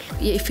ተዘጋጅተዋል።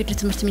 የኢፌዴሪ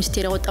ትምህርት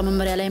ሚኒስቴር ያወጣው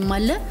መመሪያ ላይም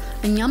አለ።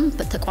 እኛም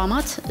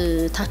በተቋማት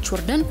ታች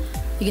ወርደን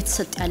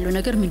እየተሰጠ ያለው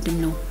ነገር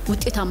ምንድነው?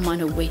 ውጤታማ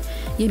ነው ወይ?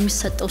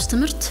 የሚሰጠው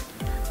ትምህርት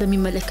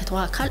በሚመለከተው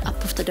አካል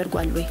አፕሩቭ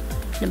ተደርጓል ወይ?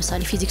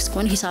 ለምሳሌ ፊዚክስ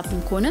ከሆነ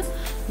ሂሳብም ከሆነ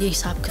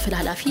የሂሳብ ክፍል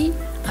ኃላፊ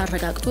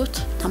አረጋግጦት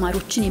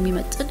ተማሪዎችን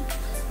የሚመጥን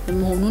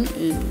መሆኑን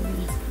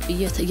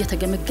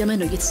እየተገመገመ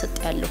ነው እየተሰጠ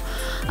ያለው።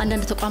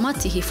 አንዳንድ ተቋማት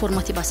ይሄ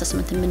ፎርማቲቭ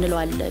አሰስመንት የምንለው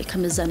አለ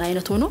ከመዘና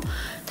አይነት ሆኖ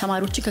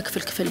ተማሪዎችን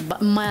ከክፍል ክፍል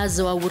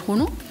የማያዘዋውር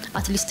ሆኖ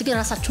አትሊስት ግን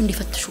ራሳቸውን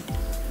እንዲፈትሹ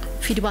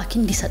ፊድባክ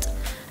እንዲሰጥ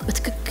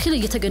በትክክል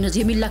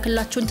እየተገነዘቡ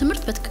የሚላክላቸውን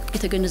ትምህርት በትክክል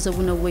እየተገነዘቡ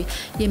ነው ወይ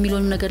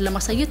የሚለውን ነገር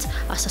ለማሳየት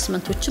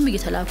አሰስመንቶችም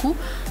እየተላኩ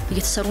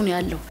እየተሰሩ ነው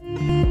ያለው።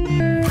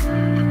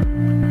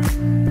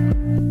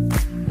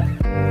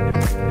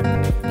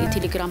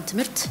 የቴሌግራም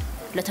ትምህርት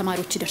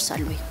ለተማሪዎች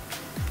ይደርሳል ወይ?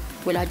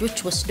 ወላጆች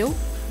ወስደው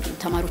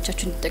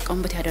ተማሪዎቻቸውን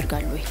እንዲጠቀሙበት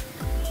ያደርጋሉ ወይ?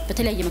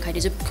 በተለያየ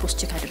ሜካኒዝም ክሮስ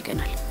ቼክ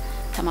አድርገናል።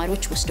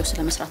 ተማሪዎች ወስደው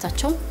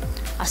ስለመስራታቸው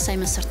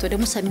አሳይመንት ሰርተው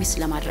ደግሞ ሰሚት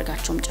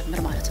ስለማድረጋቸውም ጭምር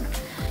ማለት ነው።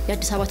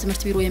 የአዲስ አበባ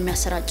ትምህርት ቢሮ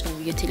የሚያሰራጨው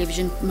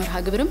የቴሌቪዥን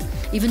መርሃ ግብርም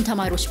ኢቭን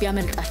ተማሪዎች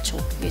ቢያመልጣቸው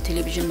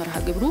የቴሌቪዥን መርሃ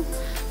ግብሩ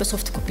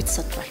በሶፍት ኮፒ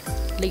ተሰጥቷል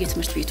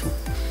ለየትምህርት ቤቱ።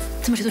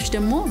 ትምህርት ቤቶች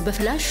ደግሞ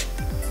በፍላሽ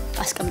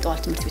አስቀምጠዋል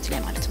ትምህርት ቤት ላይ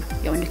ማለት ነው።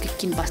 ያው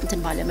ንክኪን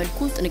ባስንተን ባለ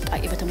መልኩ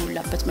ጥንቃቄ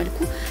በተሞላበት መልኩ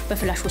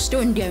በፍላሽ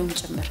ወስደው እንዲያዩም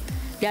ጭምር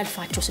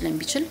ሊያልፋቸው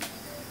ስለሚችል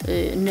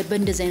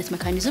በእንደዚህ አይነት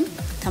ሜካኒዝም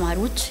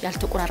ተማሪዎች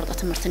ያልተቆራረጠ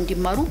ትምህርት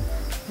እንዲማሩ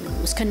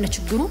እስከነ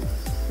ችግሩ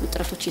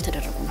ጥረቶች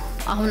እየተደረጉ ነው።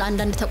 አሁን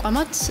አንዳንድ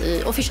ተቋማት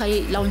ኦፊሻሊ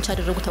ላውንች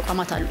ያደረጉ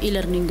ተቋማት አሉ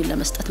ኢለርኒንግ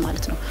ለመስጠት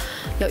ማለት ነው።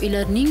 ያው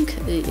ኢለርኒንግ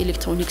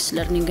ኤሌክትሮኒክስ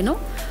ለርኒንግ ነው።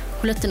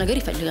 ሁለት ነገር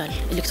ይፈልጋል።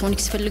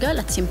 ኤሌክትሮኒክስ ይፈልጋል፣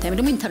 አት ሴም ታይም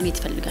ደግሞ ኢንተርኔት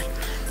ይፈልጋል።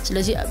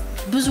 ስለዚህ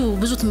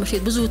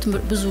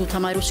ብዙ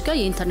ተማሪዎች ጋር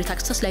የኢንተርኔት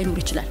አክሰስ ላይኖር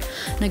ይችላል።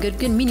 ነገር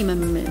ግን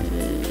ሚኒመም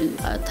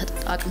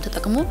አቅም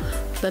ተጠቅሞ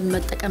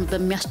በመጠቀም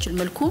በሚያስችል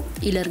መልኩ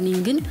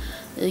ኢለርኒንግን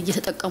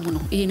እየተጠቀሙ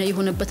ነው። ይሄ ነው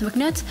የሆነበት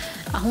ምክንያት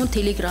አሁን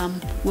ቴሌግራም፣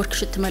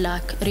 ወርክሺት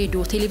መላክ፣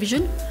 ሬዲዮ፣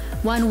 ቴሌቪዥን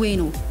ዋን ዌይ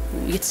ነው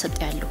እየተሰጠ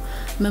ያለው።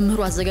 መምህሩ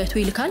አዘጋጅቶ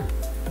ይልካል፣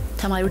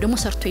 ተማሪው ደግሞ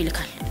ሰርቶ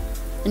ይልካል።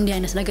 እንዲህ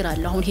አይነት ነገር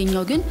አለ። አሁን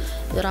ይሄኛው ግን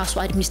ራሱ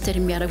አድሚኒስትሬት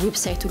የሚያደርግ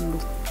ዌብሳይት ሁሉ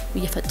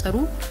እየፈጠሩ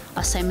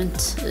አሳይመንት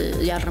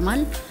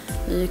ያርማል፣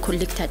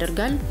 ኮሌክት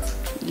ያደርጋል፣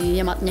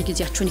 የማጥኛ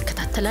ጊዜያቸውን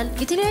ይከታተላል።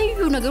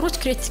 የተለያዩ ነገሮች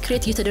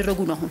ክሬት እየተደረጉ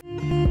ነው አሁን።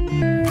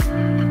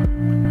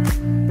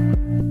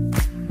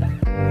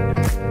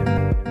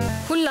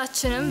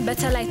 ሁላችንም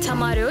በተለይ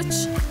ተማሪዎች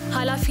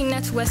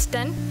ኃላፊነት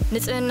ወስደን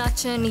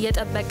ንጽህናችንን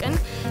እየጠበቅን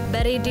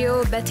በሬዲዮ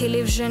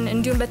በቴሌቪዥን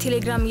እንዲሁም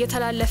በቴሌግራም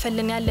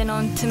እየተላለፈልን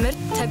ያለነውን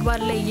ትምህርት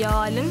ተግባር ላይ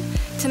ያዋልን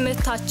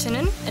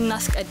ትምህርታችንን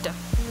እናስቀድም።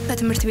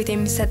 በትምህርት ቤት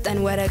የሚሰጠን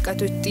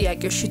ወረቀቶች፣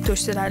 ጥያቄዎች፣ ሽቶች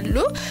ስላሉ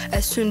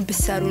እሱን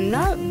ብሰሩና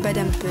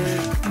በደንብ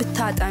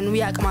ብታጠኑ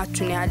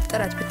ያቅማችሁን ያህል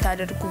ጥረት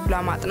ብታደርጉ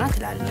ብላ ማጥናት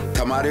ይላል።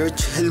 ተማሪዎች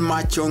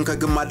ህልማቸውን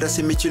ከግብ ማድረስ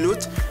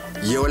የሚችሉት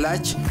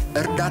የወላጅ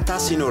እርዳታ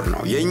ሲኖር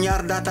ነው። የኛ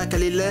እርዳታ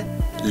ከሌለ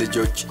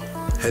ልጆች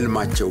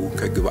ህልማቸው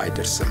ከግብ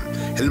አይደርስም።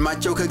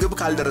 ህልማቸው ከግብ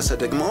ካልደረሰ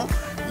ደግሞ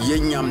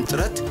የኛም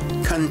ጥረት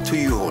ከንቱ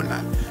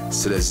ይሆናል።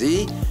 ስለዚህ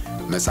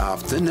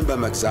መጽሐፍትን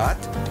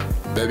በመግዛት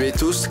በቤት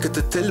ውስጥ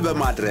ክትትል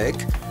በማድረግ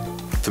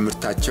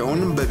ትምህርታቸውን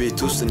በቤት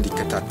ውስጥ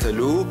እንዲከታተሉ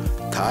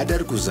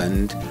ታደርጉ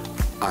ዘንድ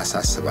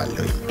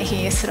አሳስባለሁ። ይሄ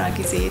የሥራ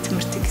ጊዜ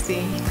የትምህርት ጊዜ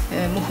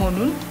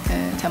መሆኑን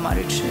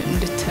ተማሪዎች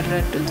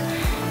እንድትረዱት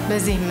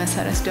በዚህ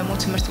መሰረት ደግሞ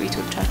ትምህርት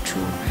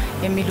ቤቶቻችሁ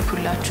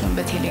የሚልኩላችሁ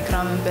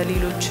በቴሌግራም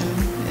በሌሎችም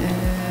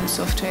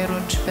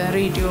ሶፍትዌሮች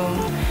በሬዲዮ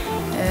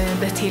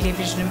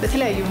በቴሌቪዥን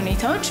በተለያዩ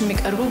ሁኔታዎች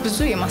የሚቀርቡ ብዙ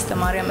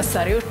የማስተማሪያ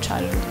መሳሪያዎች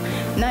አሉ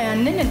እና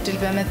ያንን እድል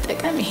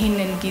በመጠቀም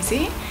ይሄንን ጊዜ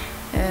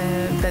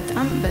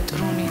በጣም በጥሩ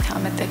ሁኔታ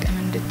መጠቀም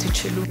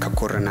እንድትችሉ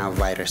ከኮሮና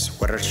ቫይረስ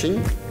ወረርሽኝ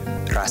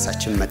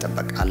ራሳችን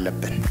መጠበቅ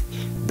አለብን።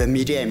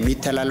 በሚዲያ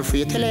የሚተላለፉ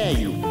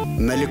የተለያዩ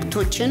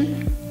መልእክቶችን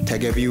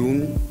ተገቢውን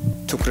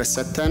ትኩረት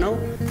ሰጥተነው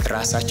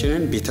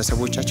ራሳችንን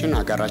ቤተሰቦቻችንን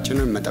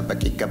አጋራችንን መጠበቅ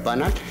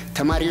ይገባናል።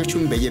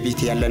 ተማሪዎቹም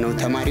በየቤት ያለነው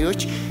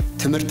ተማሪዎች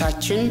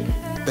ትምህርታችን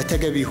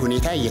በተገቢ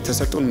ሁኔታ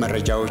የተሰጡን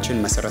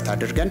መረጃዎችን መሰረት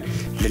አድርገን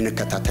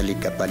ልንከታተል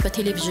ይገባል።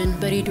 በቴሌቪዥን፣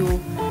 በሬዲዮ፣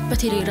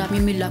 በቴሌግራም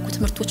የሚላኩ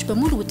ትምህርቶች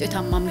በሙሉ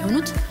ውጤታማ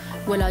የሚሆኑት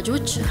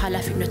ወላጆች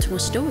ኃላፊነቱን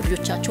ወስደው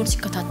ልጆቻቸውን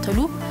ሲከታተሉ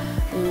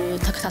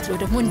ተከታትለው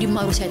ደግሞ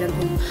እንዲማሩ ሲያደርጉ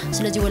ነው።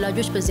 ስለዚህ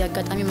ወላጆች በዚህ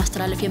አጋጣሚ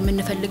ማስተላለፍ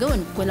የምንፈልገው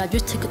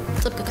ወላጆች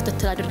ጥብቅ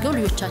ክትትል አድርገው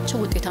ልጆቻቸው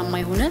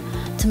ውጤታማ የሆነ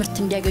ትምህርት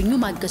እንዲያገኙ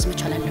ማገዝ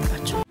መቻል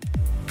አለባቸው።